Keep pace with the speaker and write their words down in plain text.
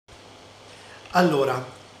Allora,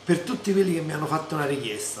 per tutti quelli che mi hanno fatto una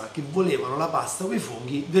richiesta, che volevano la pasta con i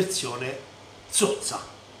funghi versione zozza,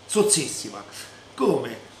 zozzissima,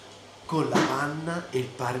 come? Con la panna e il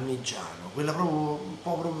parmigiano, quella proprio un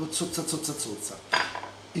po' proprio zozza zozza zozza.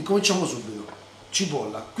 Incominciamo subito.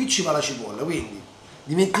 Cipolla, qui ci va la cipolla, quindi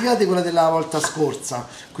dimenticate quella della volta scorsa,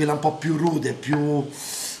 quella un po' più rude,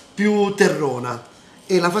 più terrona,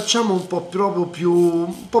 e la facciamo un po' proprio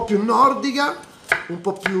un po' più nordica, un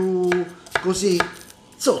po' più così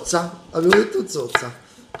zozza, avevo detto zozza.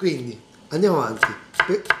 Quindi andiamo avanti.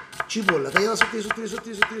 Cipolla tagliata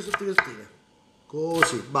sottile,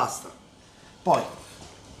 così basta. Poi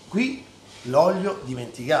qui l'olio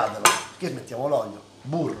dimenticatelo, che mettiamo l'olio,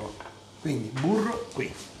 burro, quindi burro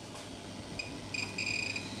qui.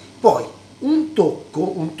 Poi un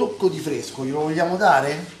tocco di fresco glielo vogliamo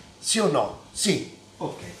dare? Sì o no? Sì.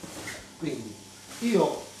 Ok. Quindi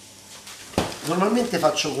io normalmente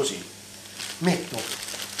faccio così, metto,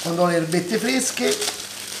 quando ho le erbette fresche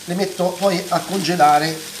le metto poi a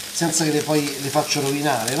congelare senza che poi le faccio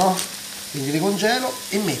rovinare, no? Quindi le congelo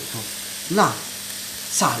e metto la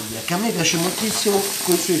salvia, che a me piace moltissimo,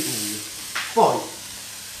 con i suoi funghi. Poi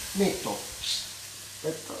metto,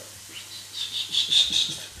 aspetta,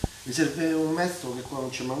 mi serve un mestolo che qua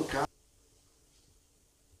non ci manca.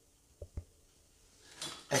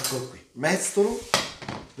 Eccolo qui, mestolo,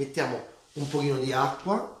 mettiamo un pochino di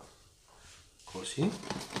acqua, così,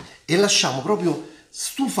 e lasciamo proprio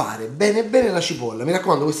stufare bene bene la cipolla. Mi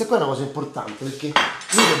raccomando, questa qua è una cosa importante, perché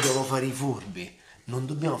noi dobbiamo fare i furbi, non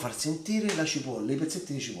dobbiamo far sentire la cipolla, i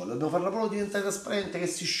pezzetti di cipolla, dobbiamo farla proprio diventare trasparente, che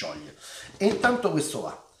si scioglie. E intanto questo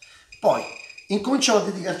va. Poi incominciamo a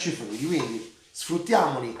dedicarci ai funghi, quindi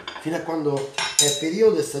sfruttiamoli fino a quando è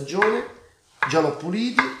periodo e stagione. Già l'ho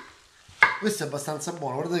puliti. Questo è abbastanza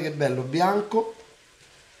buono, guardate che bello, bianco,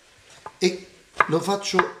 e lo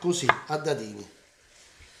faccio così, a dadini.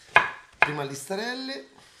 Prima listarelle,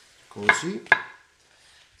 così,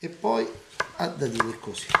 e poi a dadini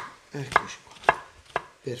così. Eccoci qua,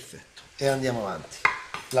 perfetto. E andiamo avanti.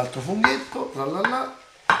 L'altro funghetto, tralala,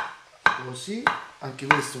 così, anche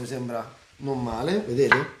questo mi sembra non male,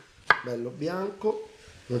 vedete? Bello bianco,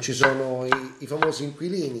 non ci sono i famosi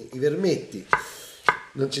inquilini, i vermetti.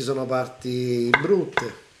 Non ci sono parti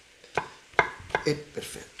brutte, e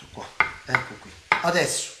perfetto qua, ecco qui.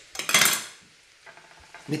 Adesso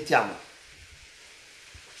mettiamo,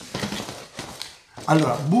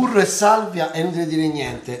 allora, burro e salvia, è inutile dire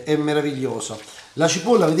niente, è meraviglioso. La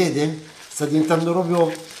cipolla, vedete, sta diventando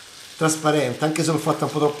proprio trasparente, anche se l'ho fatta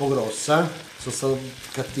un po' troppo grossa, sono stato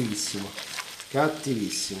cattivissimo,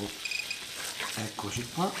 eccoci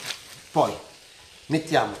qua. Poi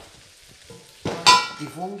mettiamo i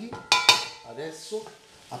funghi, adesso,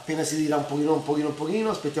 appena si tira un pochino,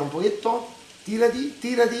 aspettiamo un pochetto, tirati.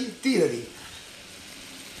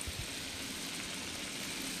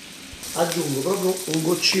 Aggiungo proprio un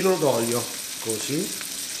goccino d'olio, così,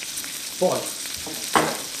 poi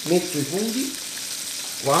metto i funghi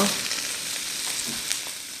qua,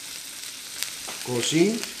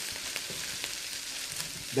 così,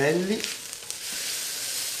 belli,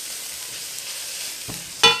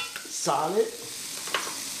 sale,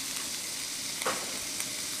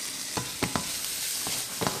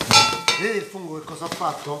 vedete il fungo che cosa ha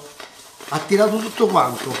fatto? Ha tirato tutto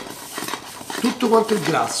quanto il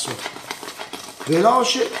grasso,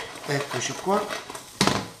 veloce, eccoci qua.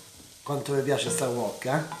 Quanto mi piace sta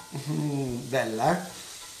wok, bella,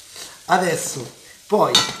 Adesso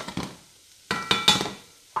poi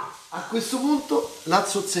a questo punto la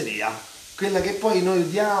zozzeria, quella che poi noi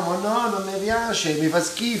odiamo, no, non mi piace, mi fa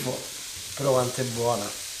schifo, però quanto è buona,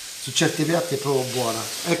 su certi piatti è proprio buona.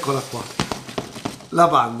 Eccola qua, la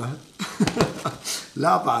panna.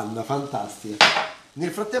 La panna, fantastica.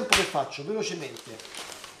 Nel frattempo che faccio? Velocemente,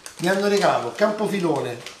 mi hanno regalato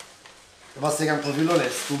campofilone, la pasta di campofilone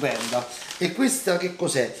è stupenda. E questa che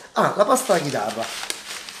cos'è? Ah, la pasta alla chitarra.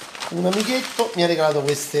 Un amichetto mi ha regalato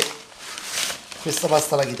questa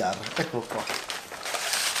pasta alla chitarra. Eccolo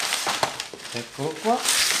qua,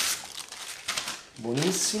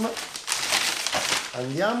 buonissima.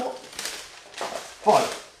 Andiamo, poi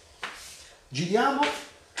giriamo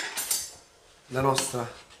la nostra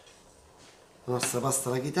pasta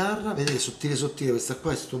alla chitarra, vedete, sottile, questa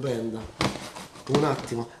qua è stupenda. Un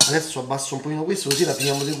attimo, adesso abbasso un pochino questo, così la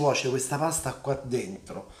finiamo di cuocere questa pasta qua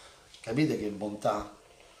dentro. Capite che bontà?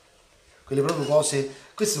 Quelle proprio cose,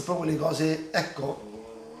 queste sono proprio le cose, ecco,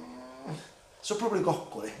 sono proprio le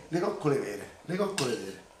coccole vere.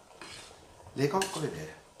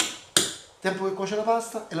 Tempo che cuoce la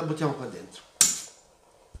pasta e la buttiamo qua dentro.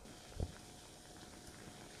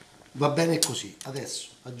 Va bene così. Adesso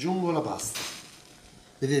aggiungo la pasta.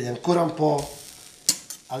 vedete, ancora un po'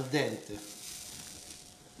 al dente,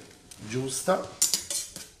 giusta,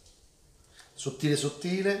 sottile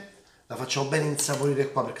sottile, la facciamo bene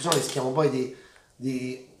insaporire qua, perché sennò rischiamo poi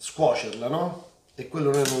di scuocerla, no? E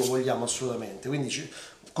quello noi non lo vogliamo assolutamente, quindi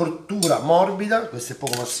cottura morbida, questo è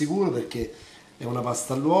poco ma sicuro perché è una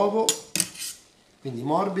pasta all'uovo, quindi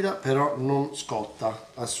morbida, però non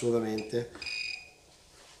scotta assolutamente.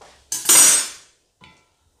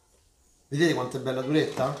 Vedete quanto è bella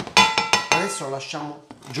duretta? Adesso la lasciamo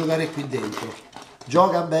giocare qui dentro.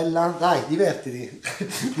 Gioca bella, dai, divertiti,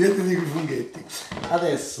 divertiti con i funghetti.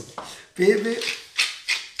 Adesso pepe,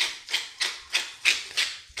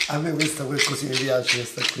 a me questa quel così mi piace,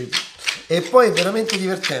 questa qui. E poi è veramente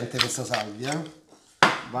divertente questa salvia.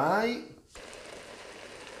 Vai.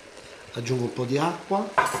 Aggiungo un po' di acqua,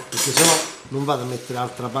 perché sennò non vado a mettere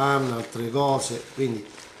altra panna, altre cose, quindi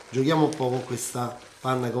giochiamo un po' con questa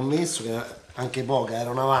panna che ho messo, che anche poca, era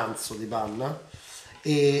un avanzo di panna,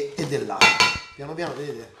 e dell'acqua. Piano piano,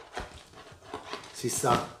 vedete, si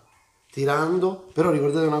sta tirando, però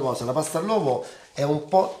ricordate una cosa, la pasta all'uovo è un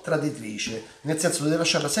po' traditrice, nel senso dovete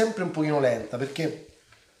lasciarla sempre un pochino lenta, perché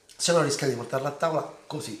se no rischiate di portarla a tavola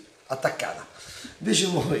così, attaccata. Invece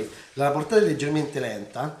voi la portate leggermente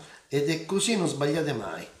lenta ed è così, non sbagliate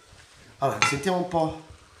mai. Allora, sentiamo un po'.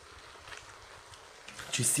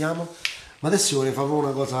 Ci stiamo? Ma adesso vorrei fare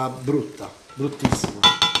una cosa brutta, bruttissima.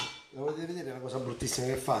 La volete vedere una cosa bruttissima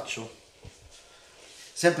che faccio?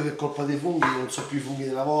 Sempre per colpa dei funghi, non so più i funghi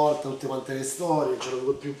della volta, tutte quante le storie, c'è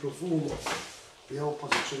avuto più profumo. Vediamo un po'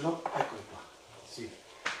 se ce l'ho. Eccolo qua. Sì.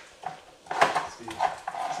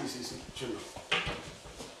 Sì, ce l'ho.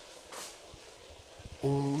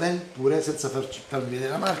 Un bel purè, senza farvi vedere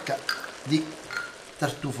la marca, di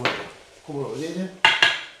tartufo nero. Come lo vedete?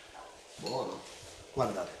 Buono.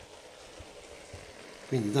 Guardate.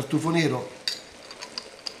 Quindi tartufo nero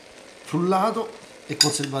frullato e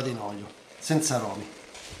conservato in olio, senza aromi.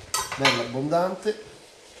 Bello abbondante.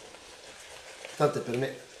 Tanto per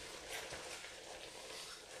me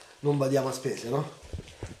non badiamo a spese, no?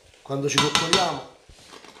 Quando ci coccoliamo,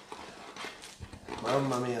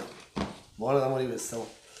 mamma mia, buona da morire questa,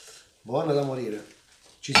 buona da morire.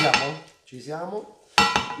 Ci siamo? Ci siamo.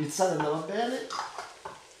 Il sale andava bene.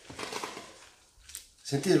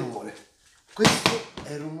 Sentite il rumore. Questo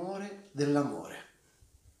è il rumore dell'amore.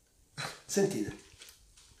 Sentite.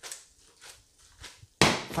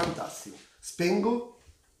 Fantastico. Spengo.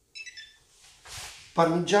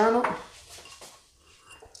 Parmigiano.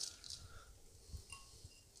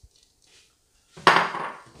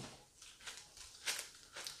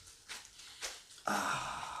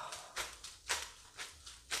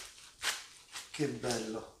 Che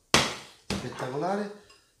bello, spettacolare.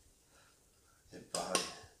 E vai,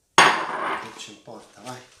 che ci importa,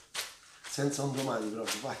 vai, senza un domani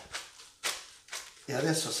proprio, vai. E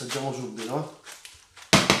adesso assaggiamo subito.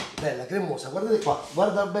 Bella, cremosa, guardate qua,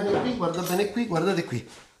 guarda bene qui, guarda bene qui, guardate qui,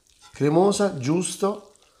 cremosa,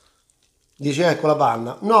 giusto. Dice ecco la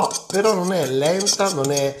panna, no, però non è lenta, non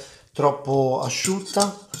è troppo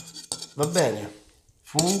asciutta, va bene.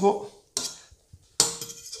 Fungo.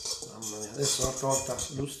 Adesso un'altra volta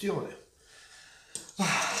l'ustione.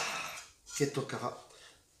 Che tocca fare?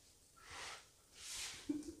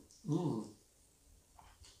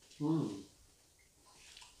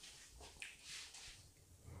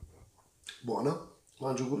 Buona.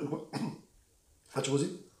 Mangio pure qua. Faccio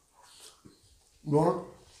così.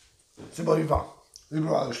 Buono. Si può rifare.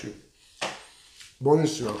 Riprovateci.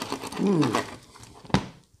 Buonissimo.